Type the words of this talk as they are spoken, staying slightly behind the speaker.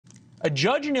A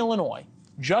judge in Illinois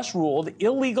just ruled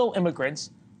illegal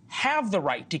immigrants have the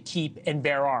right to keep and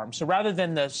bear arms. So rather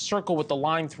than the circle with the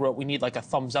line through it, we need like a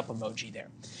thumbs up emoji there.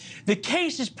 The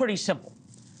case is pretty simple.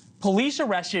 Police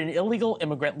arrested an illegal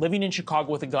immigrant living in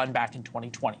Chicago with a gun back in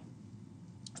 2020.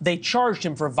 They charged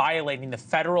him for violating the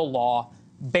federal law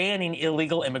banning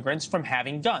illegal immigrants from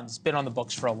having guns. It's been on the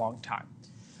books for a long time.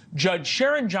 Judge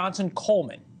Sharon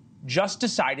Coleman just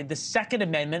decided the Second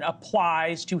Amendment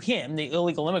applies to him, the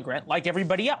illegal immigrant, like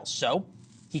everybody else, so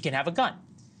he can have a gun.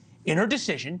 In her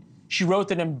decision, she wrote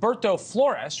that Humberto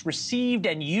Flores received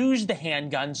and used the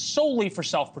handgun solely for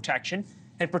self-protection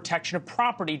and protection of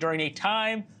property during a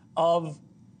time of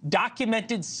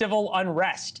documented civil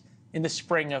unrest in the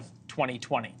spring of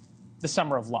 2020, the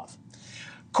summer of love.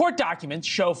 Court documents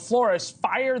show Flores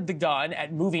fired the gun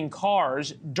at moving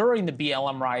cars during the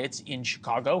BLM riots in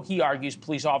Chicago. He argues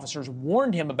police officers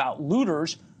warned him about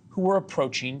looters who were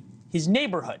approaching his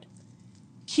neighborhood.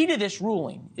 Key to this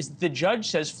ruling is that the judge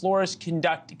says Flores'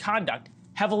 conduct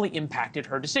heavily impacted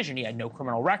her decision. He had no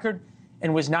criminal record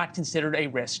and was not considered a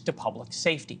risk to public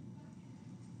safety.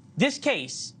 This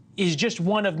case is just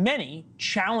one of many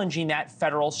challenging that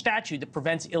federal statute that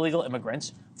prevents illegal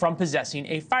immigrants from possessing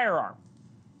a firearm.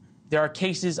 There are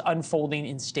cases unfolding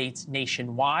in states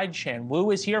nationwide. Shan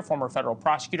Wu is here, former federal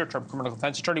prosecutor, turned criminal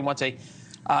defense attorney, once a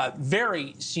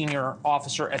very senior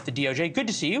officer at the DOJ. Good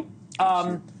to see you.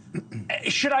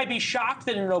 Should I be shocked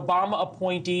that an Obama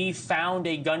appointee found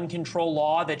a gun control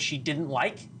law that she didn't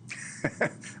like?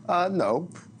 No,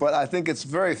 but I think it's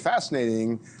very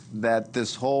fascinating that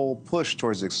this whole push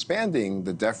towards expanding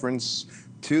the deference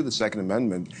to the Second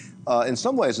Amendment in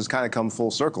some ways has kind of come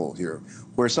full circle here,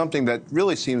 where something that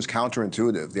really seems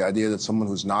counterintuitive, the idea that someone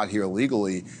who's not here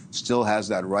legally still has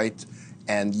that right,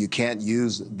 and you can't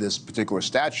use this particular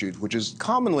statute, which is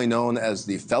commonly known as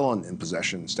the felon in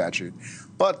possession statute.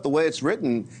 But the way it's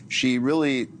written, she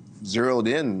really zeroed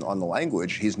in on the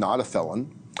language. He's not a felon.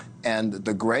 And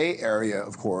the gray area,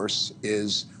 of course,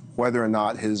 is whether or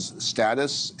not his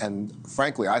status, and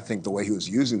frankly, I think the way he was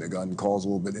using the gun calls a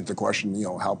little bit into question, you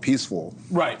know, how peaceful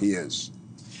he is.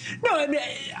 No, I mean,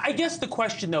 I guess the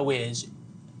question, though, is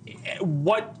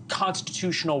what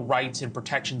constitutional rights and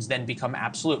protections then become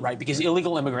absolute, right? Because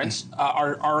illegal immigrants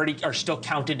are still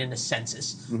counted in a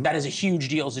census. That is a huge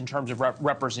deal in terms of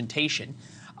representation.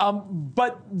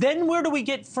 But then where do we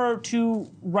get to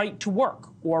right to work,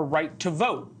 or right to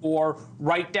vote, or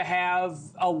right to have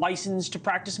a license to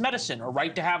practice medicine, or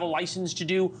right to have a license to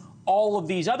do all of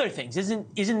these other things?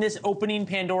 Isn't this opening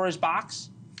Pandora's box?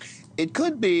 It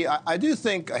could be. I do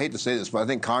think, I hate to say this, but I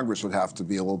think Congress would have to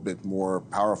be a little bit more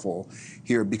powerful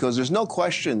here, because there's no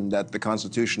question that the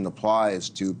Constitution applies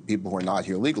to people who are not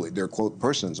here legally. They're, quote,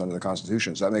 persons under the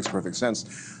Constitution, so that makes perfect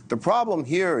sense. The problem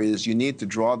here is you need to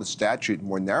draw the statute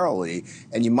more narrowly,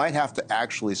 and you might have to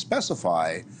actually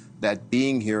specify that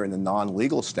being here in a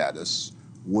non-legal status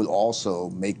would also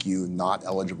make you not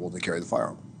eligible to carry the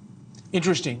firearm.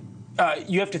 Interesting.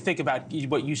 You have to think about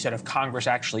what you said of Congress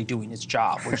actually doing its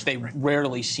job, which they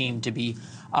rarely seem to be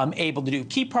able to do.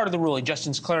 Key part of the ruling,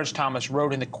 Justice Clarence Thomas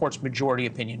wrote in the court's majority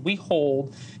opinion, we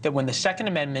hold that when the Second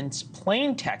Amendment's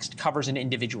plain text covers an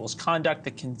individual's conduct,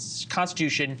 the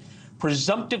Constitution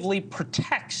presumptively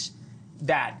protects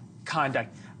that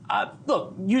conduct.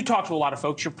 Look, you talk to a lot of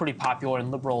folks. You're pretty popular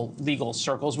in liberal legal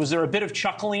circles. Was there a bit of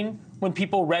chuckling when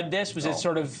people read this? Was it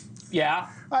sort of, yeah?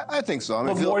 I think so. I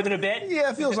mean, more than a bit? Yeah,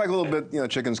 it feels like a little bit, you know,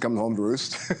 chickens coming home to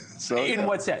roost. So, in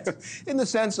what sense? In the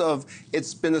sense of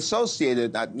it's been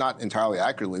associated, not entirely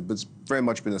accurately, but it's very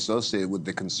much been associated with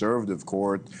the conservative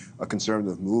court, a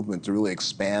conservative movement to really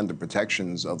expand the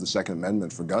protections of the Second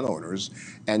Amendment for gun owners.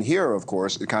 And here, of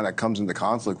course, it kind of comes into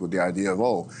conflict with the idea of,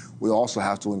 oh, we also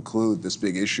have to include this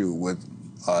big issue with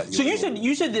so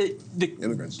you said that the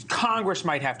immigrants. Congress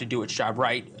might have to do its job,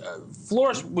 right?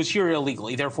 Flores was here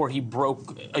illegally, therefore he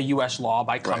broke a U.S. law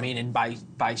by coming and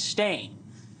by staying.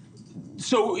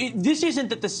 So this is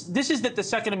that the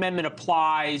Second Amendment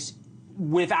applies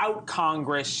without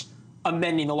Congress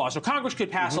amending the law. So Congress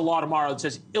could pass a law tomorrow that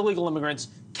says illegal immigrants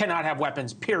cannot have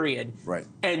weapons, period. Right.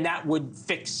 And that would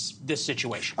fix this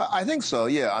situation. I think so,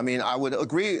 yeah. I mean, I would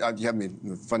agree. You have me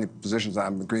in funny positions.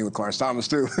 I'm agreeing with Clarence Thomas,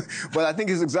 too. But I think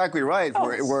he's exactly right.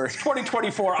 It's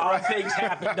 2024. Odd things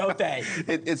happen, don't they?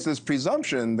 It's this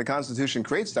presumption. The Constitution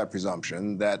creates that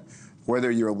presumption that whether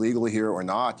you're legally here or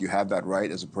not, you have that right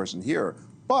as a person here.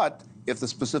 But if the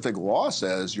specific law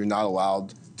says you're not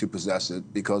allowed to possess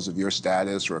it because of your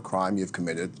status or a crime you've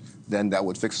committed, then that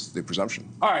would fix the presumption.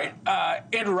 All right.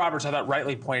 Andrew Roberts, I thought,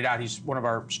 rightly pointed out, he's one of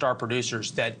our star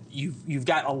producers, that you've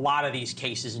got a lot of these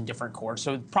cases in different courts,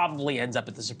 so it probably ends up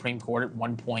at the Supreme Court at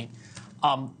one point.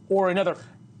 or another.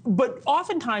 But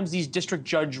oftentimes these district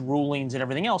judge rulings and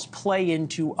everything else play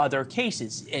into other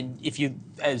cases. And if you,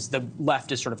 as the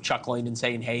left is sort of chuckling and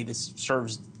saying, hey, this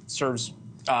serves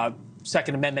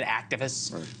Second Amendment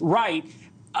activists right,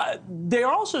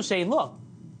 they're also saying, look,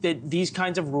 that these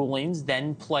kinds of rulings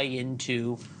then play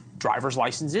into driver's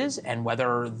licenses, and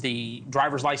whether the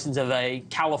driver's license of a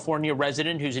California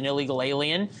resident who's an illegal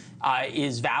alien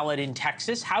is valid in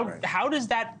Texas. How does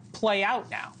that play out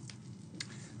now?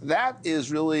 That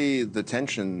is really the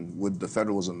tension with the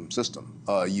federalism system.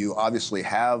 You obviously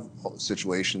have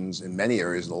situations in many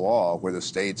areas of the law where the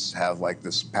states have like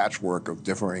this patchwork of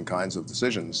differing kinds of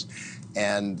decisions.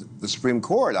 And the Supreme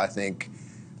Court, I think,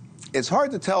 it's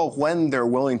hard to tell when they're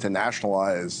willing to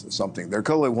nationalize something. They're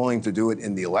clearly willing to do it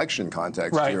in the election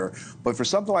context here. But for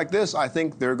something like this, I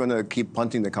think they're going to keep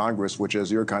punting to Congress, which, as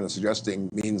you're kind of suggesting,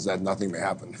 means that nothing may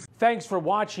happen. Thanks for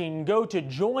watching. Go to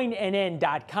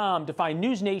joinnn.com to find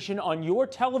NewsNation on your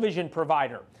television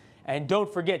provider. And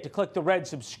don't forget to click the red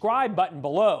subscribe button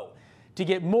below to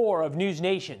get more of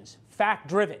NewsNation's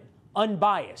fact-driven,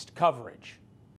 unbiased coverage.